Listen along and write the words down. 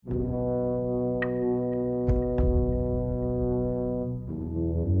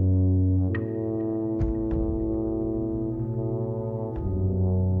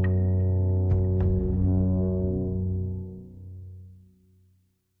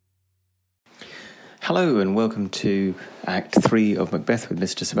Hello and welcome to Act 3 of Macbeth with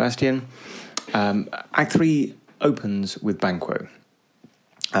Mr. Sebastian. Act 3 opens with Banquo.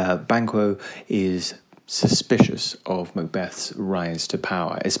 Banquo is suspicious of Macbeth's rise to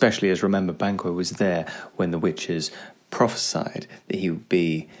power, especially as, remember, Banquo was there when the witches prophesied that he would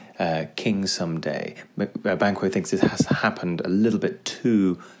be king someday. Banquo thinks this has happened a little bit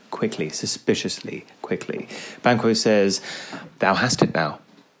too quickly, suspiciously quickly. Banquo says, "Thou hast it now,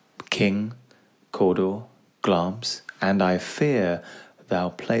 King Cawdor, Glamis, and I fear thou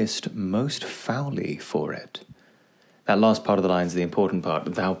playest most foully for it." That last part of the line is the important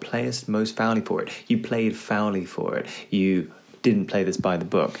part. Thou playest most foully for it. You played foully for it. You didn't play this by the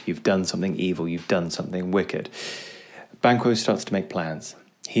book. You've done something evil. You've done something wicked. Banquo starts to make plans.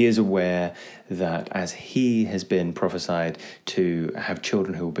 He is aware that as he has been prophesied to have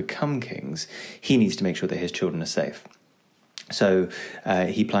children who will become kings, he needs to make sure that his children are safe. So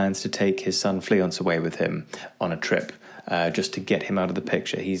he plans to take his son Fleance away with him on a trip, just to get him out of the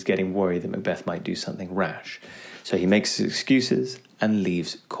picture. He's getting worried that Macbeth might do something rash. So he makes his excuses and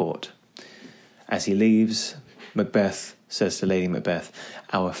leaves court. As he leaves, Macbeth says to Lady Macbeth,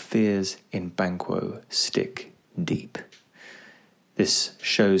 "Our fears in Banquo stick deep." This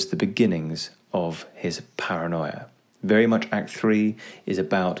shows the beginnings of his paranoia. Very much Act 3 is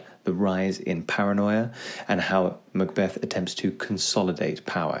about the rise in paranoia and how Macbeth attempts to consolidate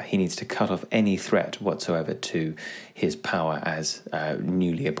power. He needs to cut off any threat whatsoever to his power as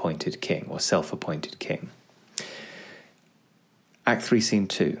newly appointed king or self-appointed king. Act 3, Scene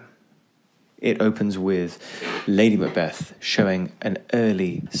 2. It opens with Lady Macbeth showing an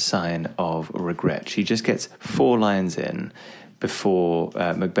early sign of regret. She just gets 4 lines in before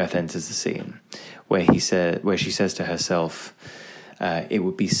Macbeth enters the scene, where she says to herself, "It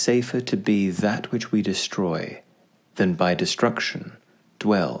would be safer to be that which we destroy than by destruction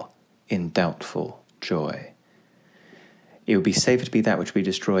dwell in doubtful joy." It would be safer to be that which we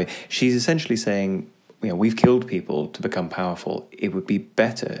destroy. She's essentially saying, we've killed people to become powerful. It would be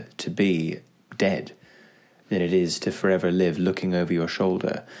better to be dead than it is to forever live looking over your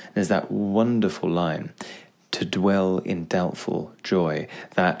shoulder. There's that wonderful line, "to dwell in doubtful joy."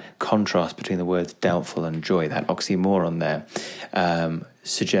 That contrast between the words doubtful and joy, that oxymoron there,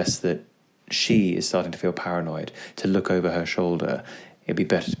 suggests that she is starting to feel paranoid, to look over her shoulder. It'd be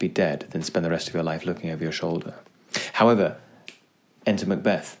better to be dead than spend the rest of your life looking over your shoulder. However, enter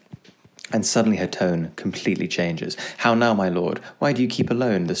Macbeth, and suddenly her tone completely changes. "How now, my lord? Why do you keep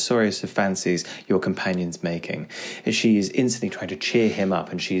alone? The sorriest of fancies your companion's making." She is instantly trying to cheer him up,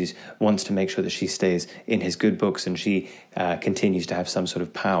 and she wants to make sure that she stays in his good books and she continues to have some sort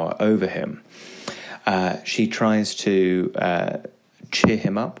of power over him. She tries to cheer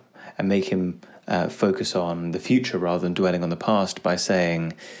him up and make him focus on the future rather than dwelling on the past by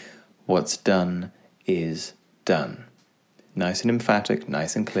saying, "What's done is done." Nice and emphatic,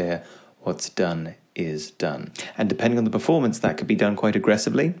 nice and clear. What's done is done. And depending on the performance, that could be done quite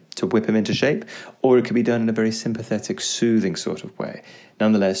aggressively to whip him into shape, or it could be done in a very sympathetic, soothing sort of way.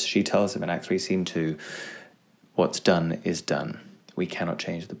 Nonetheless, she tells him in Act 3, Scene 2, what's done is done. We cannot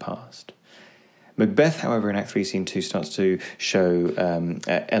change the past. Macbeth, however, in Act 3, Scene 2, starts to show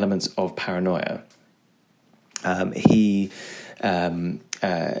elements of paranoia. He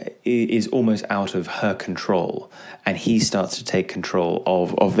is almost out of her control, and he starts to take control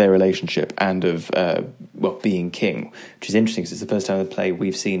of their relationship and of being king, which is interesting because it's the first time in the play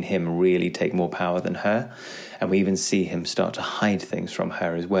we've seen him really take more power than her, and we even see him start to hide things from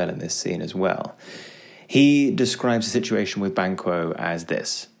her as well in this scene as well. He describes the situation with Banquo as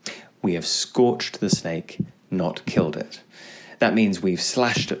this: "We have scorched the snake, not killed it." That means we've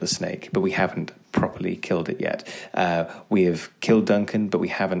slashed at the snake, but we haven't properly killed it yet. We have killed Duncan, but we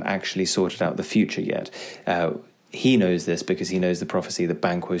haven't actually sorted out the future yet. He knows this because he knows the prophecy that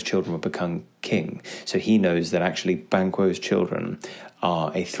Banquo's children will become king. So he knows that actually Banquo's children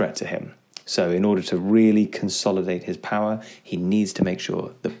are a threat to him. So in order to really consolidate his power, he needs to make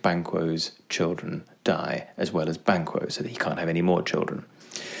sure that Banquo's children die as well as Banquo, so that he can't have any more children.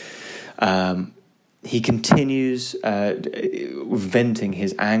 He continues venting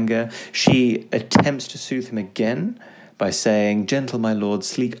his anger. She attempts to soothe him again by saying, "Gentle, my lord,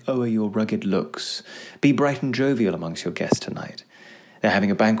 sleek o'er your rugged looks. Be bright and jovial amongst your guests tonight." They're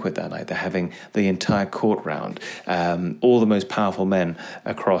having a banquet that night. They're having the entire court round. All the most powerful men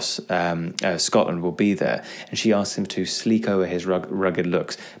across Scotland will be there. And she asks him to sleek over his rugged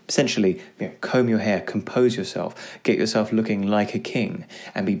looks. Essentially, comb your hair, compose yourself, get yourself looking like a king,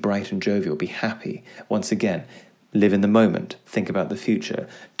 and be bright and jovial, be happy. Once again, live in the moment. Think about the future.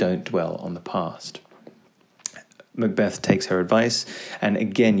 Don't dwell on the past. Macbeth takes her advice and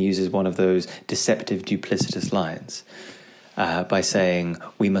again uses one of those deceptive, duplicitous lines by saying,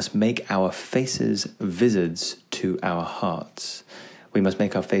 "We must make our faces vizards to our hearts. We must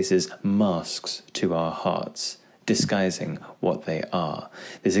make our faces masks to our hearts, disguising what they are."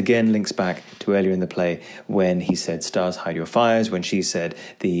 This again links back to earlier in the play when he said, "Stars, hide your fires," when she said,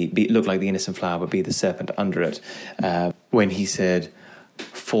 "Look like the innocent flower, but be the serpent under it," when he said,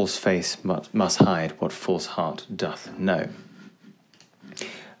 "False face must hide what false heart doth know."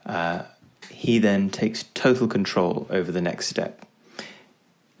 He then takes total control over the next step.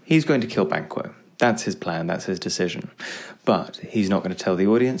 He's going to kill Banquo. That's his plan, that's his decision. But he's not going to tell the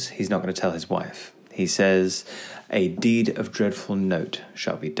audience, he's not going to tell his wife. He says, "A deed of dreadful note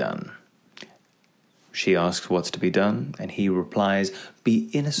shall be done." She asks what's to be done, and he replies, "Be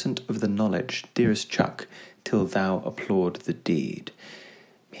innocent of the knowledge, dearest Chuck, till thou applaud the deed."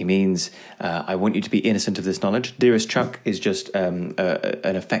 He means, I want you to be innocent of this knowledge. Dearest Chuck is just an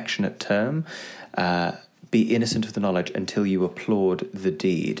affectionate term. Be innocent of the knowledge until you applaud the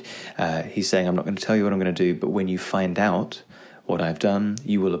deed. He's saying, I'm not going to tell you what I'm going to do, but when you find out what I've done,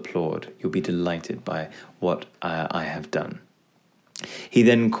 you will applaud. You'll be delighted by what I have done. He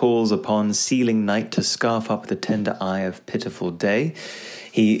then calls upon sealing night to scarf up the tender eye of pitiful day.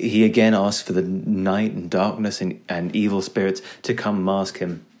 He again asks for the night and darkness and evil spirits to come mask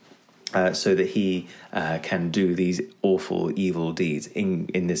him so that he can do these awful evil deeds.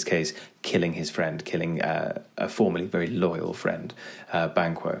 In this case, killing his friend, killing a formerly very loyal friend,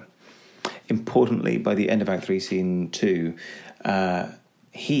 Banquo. Importantly, by the end of Act 3, Scene 2,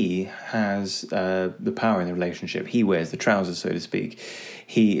 he has the power in the relationship. He wears the trousers, so to speak.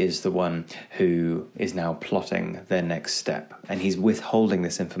 He is the one who is now plotting their next step, and he's withholding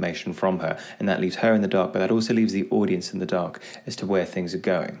this information from her, and that leaves her in the dark, but that also leaves the audience in the dark as to where things are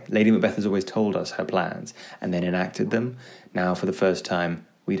going. Lady Macbeth has always told us her plans and then enacted them. Now, for the first time,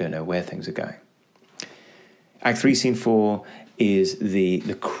 we don't know where things are going. Act 3, Scene 4 is the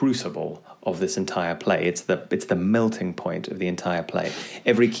crucible of this entire play. It's the melting point of the entire play.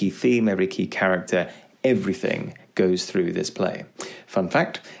 Every key theme, every key character, everything goes through this play. Fun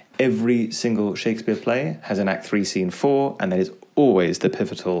fact, every single Shakespeare play has an Act 3, Scene 4, and that is always the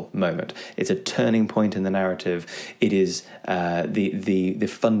pivotal moment. It's a turning point in the narrative. It is the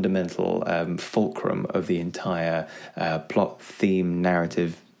fundamental fulcrum of the entire plot, theme,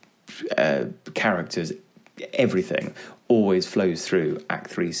 narrative, characters, everything always flows through Act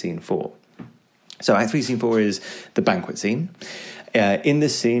 3, Scene 4. So Act 3, Scene 4 is the banquet scene. In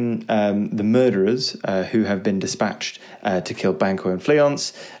this scene, the murderers who have been dispatched to kill Banquo and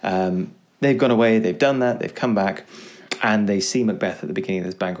Fleance, they've gone away, they've done that, they've come back, and they see Macbeth at the beginning of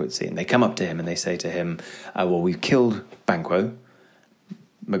this banquet scene. They come up to him and they say to him, well, we've killed Banquo.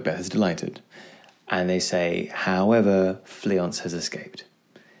 Macbeth is delighted. And they say, however, Fleance has escaped.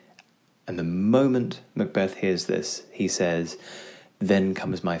 And the moment Macbeth hears this, he says, then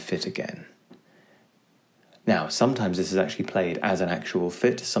comes my fit again. Now, sometimes this is actually played as an actual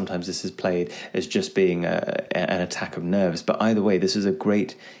fit. Sometimes this is played as just being an attack of nerves. But either way, this is a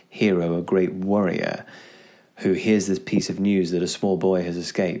great hero, a great warrior who hears this piece of news that a small boy has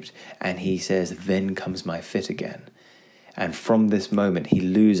escaped. And he says, then comes my fit again. And from this moment, he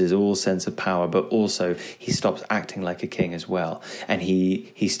loses all sense of power, but also he stops acting like a king as well. And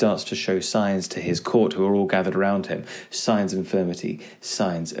he starts to show signs to his court, who are all gathered around him, signs of infirmity,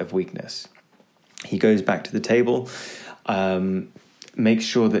 signs of weakness. He goes back to the table, makes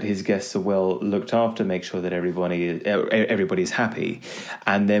sure that his guests are well looked after, make sure that everybody's happy.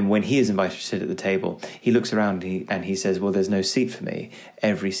 And then when he is invited to sit at the table, he looks around and he says, well, there's no seat for me.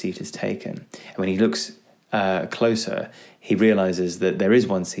 Every seat is taken. And when he looks closer, he realizes that there is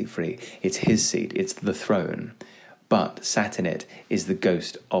one seat free. It's his seat. It's the throne. But sat in it is the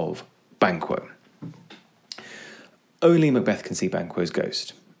ghost of Banquo. Only Macbeth can see Banquo's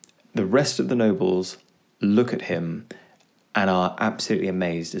ghost. The rest of the nobles look at him and are absolutely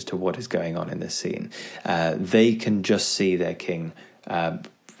amazed as to what is going on in this scene. They can just see their king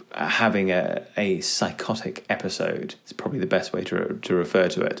having a psychotic episode. It's probably the best way to refer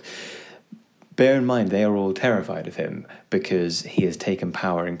to it. Bear in mind, they are all terrified of him because he has taken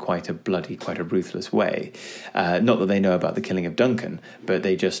power in quite a bloody, quite a ruthless way. Not that they know about the killing of Duncan, but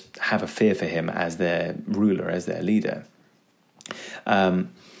they just have a fear for him as their ruler, as their leader.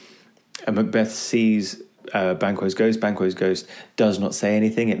 Macbeth sees Banquo's ghost. Banquo's ghost does not say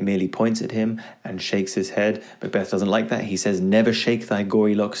anything. It merely points at him and shakes his head. Macbeth doesn't like that. He says, never shake thy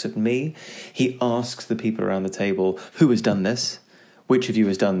gory locks at me. He asks the people around the table, who has done this? Which of you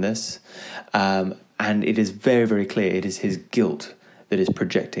has done this? And it is very, very clear it is his guilt that is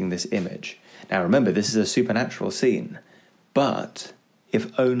projecting this image. Now remember, this is a supernatural scene, but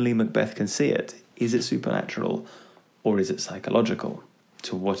if only Macbeth can see it, is it supernatural or is it psychological?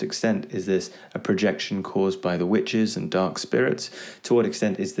 To what extent is this a projection caused by the witches and dark spirits? To what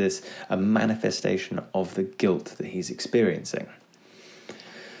extent is this a manifestation of the guilt that he's experiencing?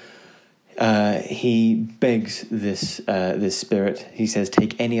 He begs this spirit. He says,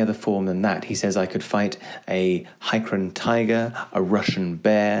 take any other form than that. He says, I could fight a Hykran tiger, a Russian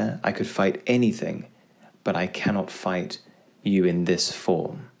bear. I could fight anything, but I cannot fight you in this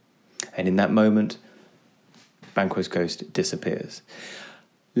form. And in that moment, Banquo's ghost disappears.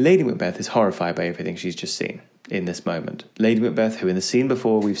 Lady Macbeth is horrified by everything she's just seen in this moment. Lady Macbeth, who in the scene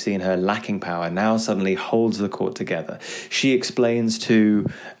before we've seen her lacking power, now suddenly holds the court together. She explains to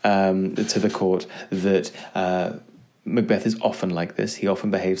the court that Macbeth is often like this. He often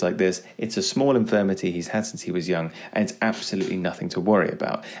behaves like this. It's a small infirmity he's had since he was young, and it's absolutely nothing to worry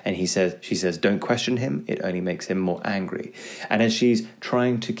about. And she says, don't question him. It only makes him more angry. And as she's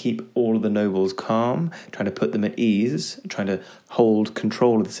trying to keep all of the nobles calm, trying to put them at ease, trying to hold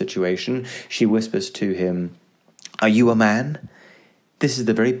control of the situation, she whispers to him, are you a man? This is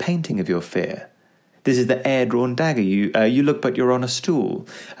the very painting of your fear. This is the air-drawn dagger. You look, but you're on a stool.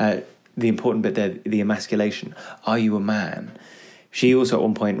 The important bit there, the emasculation. Are you a man? She also at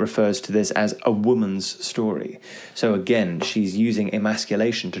one point refers to this as a woman's story. So again, she's using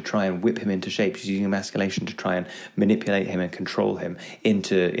emasculation to try and whip him into shape. She's using emasculation to try and manipulate him and control him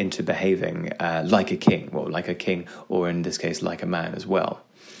into behaving like a king, or in this case, like a man as well.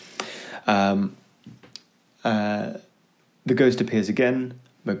 The ghost appears again.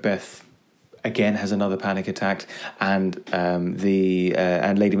 Macbeth again has another panic attack, and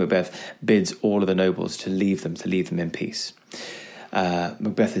Lady Macbeth bids all of the nobles to leave them in peace.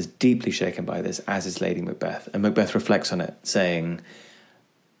 Macbeth is deeply shaken by this, as is Lady Macbeth, and Macbeth reflects on it, saying,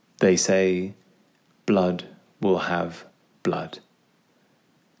 they say blood will have blood.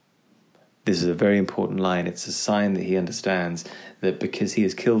 This is a very important line. It's a sign that he understands that because he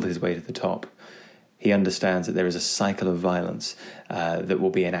has killed his way to the top, he understands that there is a cycle of violence that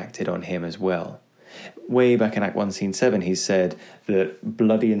will be enacted on him as well. Way back in Act 1, Scene 7, he said that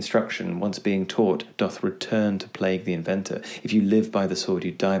bloody instruction, once being taught, doth return to plague the inventor. If you live by the sword,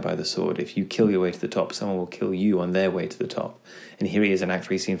 you die by the sword. If you kill your way to the top, someone will kill you on their way to the top. And here he is in Act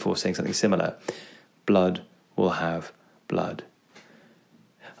 3, Scene 4, saying something similar. Blood will have blood.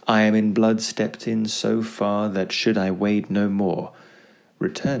 I am in blood stepped in so far that should I wade no more,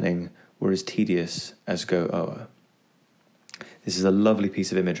 returning were as tedious as go o'er. This is a lovely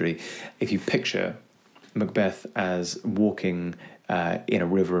piece of imagery. If you picture Macbeth as walking in a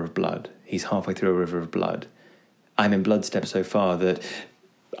river of blood, he's halfway through a river of blood. I'm in blood steps so far that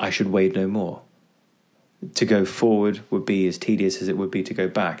I should wade no more. To go forward would be as tedious as it would be to go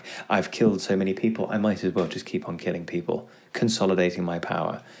back. I've killed so many people, I might as well just keep on killing people, consolidating my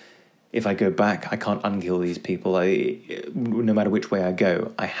power. If I go back, I can't unkill these people. No matter which way I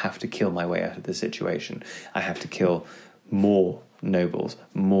go, I have to kill my way out of the situation. I have to kill more nobles,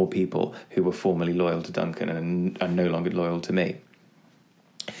 more people who were formerly loyal to Duncan and are no longer loyal to me.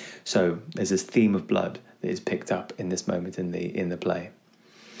 So there's this theme of blood that is picked up in this moment in the play.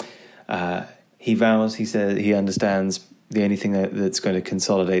 He vows, he says, he understands the only thing that's going to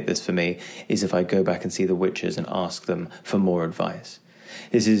consolidate this for me is if I go back and see the witches and ask them for more advice.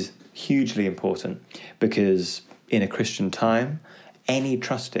 This is hugely important because in a Christian time, any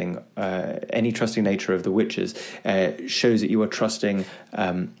trusting nature of the witches shows that you are trusting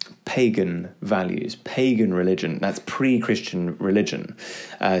pagan values, pagan religion. That's pre-Christian religion.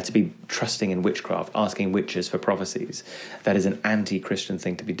 To be trusting in witchcraft, asking witches for prophecies, that is an anti-Christian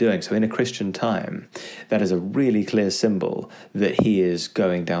thing to be doing. So in a Christian time, that is a really clear symbol that he is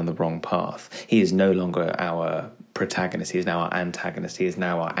going down the wrong path. He is no longer our protagonist. He is now our antagonist. He is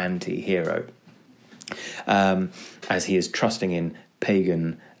now our anti-hero. As he is trusting in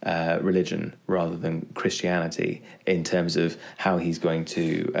pagan religion rather than Christianity in terms of how he's going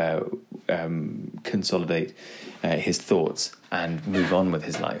to consolidate his thoughts and move on with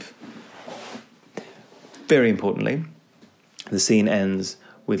his life. Very importantly, the scene ends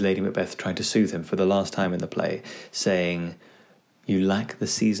with Lady Macbeth trying to soothe him for the last time in the play, saying, "You lack the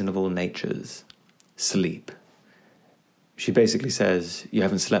season of all natures, sleep." She basically says, you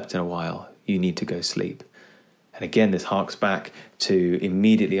haven't slept in a while, you need to go sleep. And again, this harks back to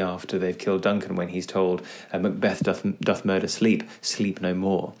immediately after they've killed Duncan when he's told, Macbeth doth murder sleep, sleep no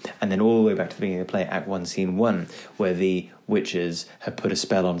more. And then all the way back to the beginning of the play, Act 1, Scene 1, where the witches have put a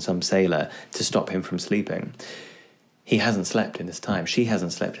spell on some sailor to stop him from sleeping. He hasn't slept in this time. She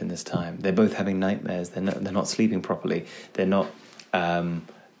hasn't slept in this time. They're both having nightmares. They're not sleeping properly. They're not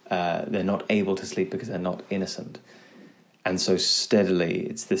they're not able to sleep because they're not innocent. And so steadily,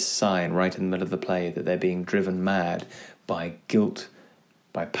 it's this sign right in the middle of the play that they're being driven mad by guilt,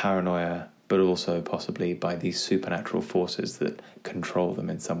 by paranoia, but also possibly by these supernatural forces that control them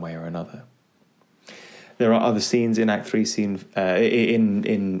in some way or another. There are other scenes in Act 3,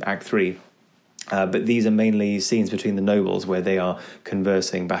 in Act 3, but these are mainly scenes between the nobles where they are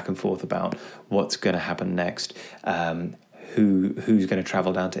conversing back and forth about what's going to happen next, who's going to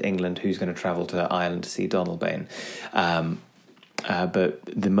travel down to England, who's going to travel to Ireland to see Donalbain. But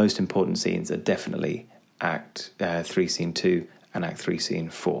the most important scenes are definitely Act 3, Scene 2 and Act 3, Scene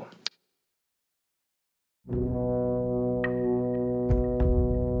 4.